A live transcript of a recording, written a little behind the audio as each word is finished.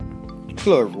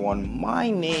Hello everyone,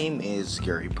 my name is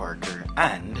Gary Parker,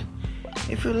 and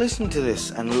if you're listening to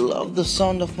this and love the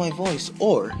sound of my voice,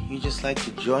 or you just like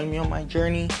to join me on my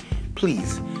journey,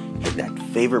 please hit that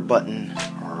favorite button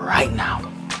right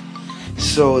now.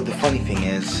 So the funny thing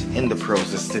is, in the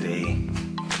process today,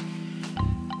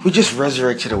 we just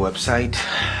resurrected a website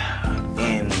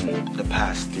in the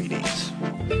past 3 days.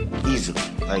 Easily.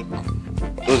 Like,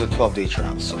 it was a 12-day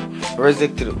trial, so we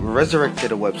resurrected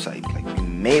a website. Like, we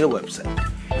made a website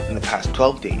in the past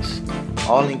 12 days,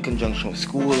 all in conjunction with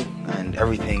school and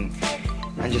everything,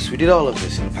 and we did all of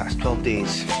this in the past 12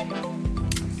 days,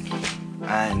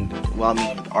 and while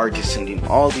meeting with artists and doing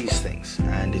all these things.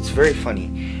 And it's very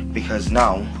funny because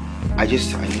now I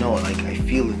know, like, I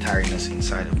feel the tiredness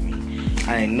inside of me, and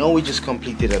I know we just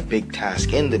completed a big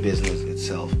task in the business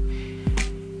itself.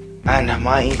 And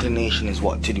my inclination is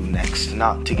what to do next,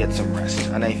 not to get some rest.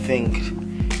 And I think,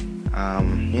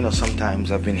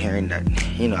 sometimes I've been hearing that,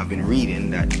 I've been reading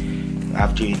that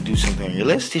after you do something on your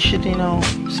list, you should,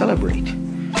 celebrate.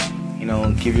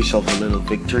 Give yourself a little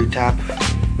victory tap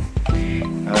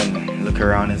and look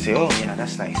around and say, oh, yeah,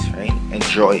 that's nice, right?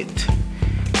 Enjoy it.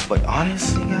 But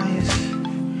honestly, guys,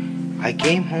 I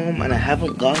came home and I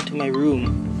haven't gone to my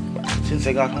room since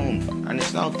I got home. And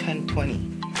it's now 10:20.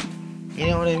 You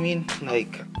know what I mean?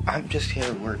 Like, I'm just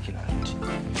here working on it.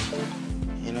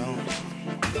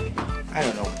 I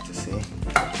don't know what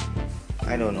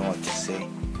to say.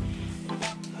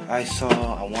 I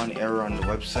saw one error on the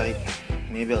website.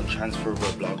 Maybe I'll transfer to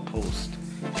a blog post.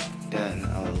 Then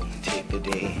I'll take the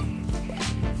day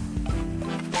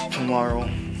tomorrow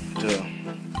to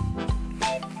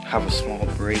have a small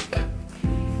break.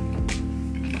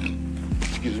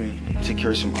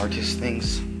 Secure some artist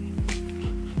things.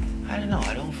 I don't know,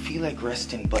 I don't feel like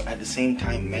resting, but at the same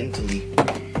time, mentally,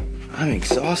 I'm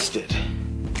exhausted.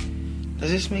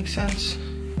 Does this make sense?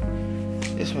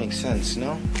 This makes sense,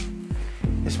 no?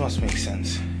 This must make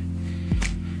sense.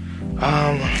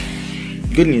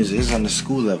 Good news is, on the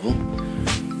school level,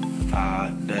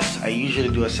 I usually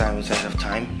do assignments ahead of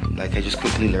time. Like, I just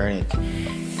quickly learn it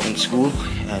in school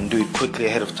and do it quickly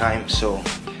ahead of time, so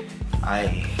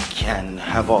I can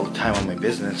have all the time on my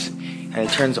business. And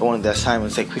it turns out one of the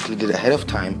assignments I quickly did ahead of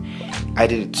time, I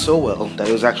did it so well that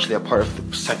it was actually a part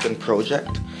of the second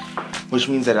project, which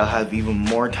means that I'll have even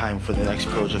more time for the next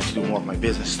project to do more of my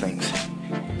business things.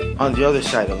 On the other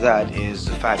side of that is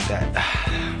the fact that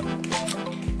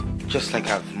just like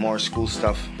I have more school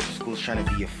stuff, school's trying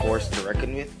to be a force to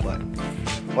reckon with, but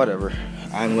whatever.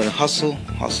 I'm gonna hustle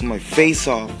my face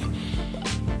off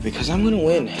because I'm gonna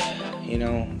win.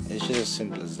 It's just as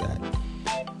simple as that.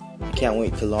 I can't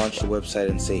wait to launch the website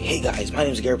and say, hey guys, my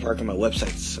name is Gary Parker, my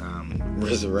website's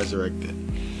resurrected.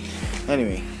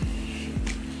 Anyway,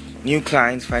 new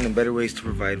clients, finding better ways to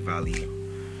provide value.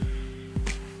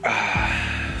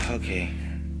 Okay,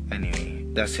 anyway,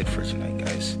 that's it for tonight,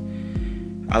 guys.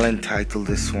 I'll entitle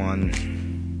this one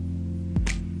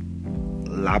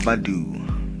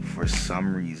Labadoo for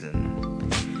some reason.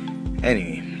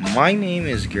 Anyway, my name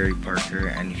is Gary Parker,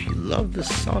 and if you love the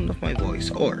sound of my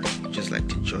voice or just like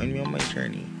to join me on my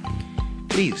journey,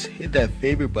 please hit that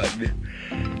favorite button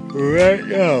right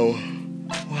now.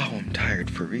 Wow, I'm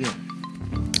tired for real.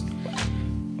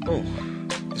 Oh,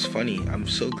 it's funny, I'm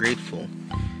so grateful.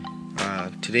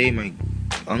 Today my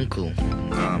uncle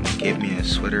gave me a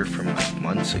sweater from like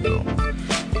months ago.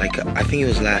 Like, I think it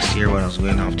was last year when I was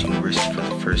going off to university for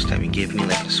the first time. He gave me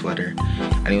like a sweater,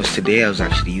 and it was today I was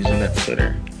actually using that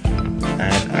sweater.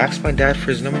 And I asked my dad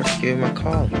for his number to give him a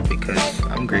call because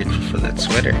I'm grateful for that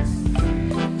sweater.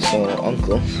 So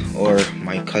uncle, or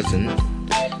my cousin,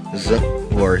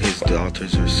 who are his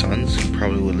daughters or sons, who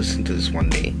probably will listen to this one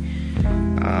day,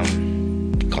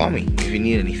 call me if you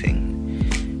need anything.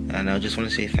 And I just want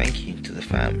to say thank you to the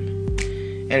fam.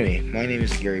 Anyway, my name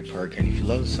is Gary Park, and if you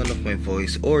love the sound of my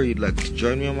voice or you'd like to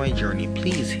join me on my journey,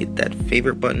 please hit that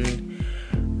favorite button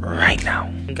right now.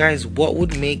 And guys, what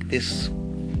would make this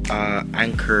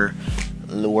anchor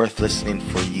worth listening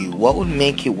for you? What would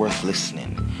make it worth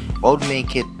listening? What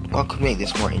could make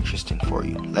this more interesting for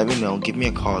you? Let me know. Give me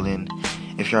a call in.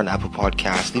 If you're on Apple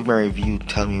Podcasts, leave me a review.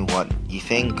 Tell me what you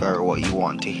think or what you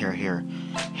want to hear here.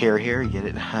 Get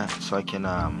it? So I can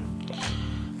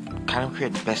kind of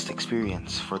create the best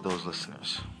experience for those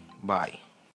listeners. Bye.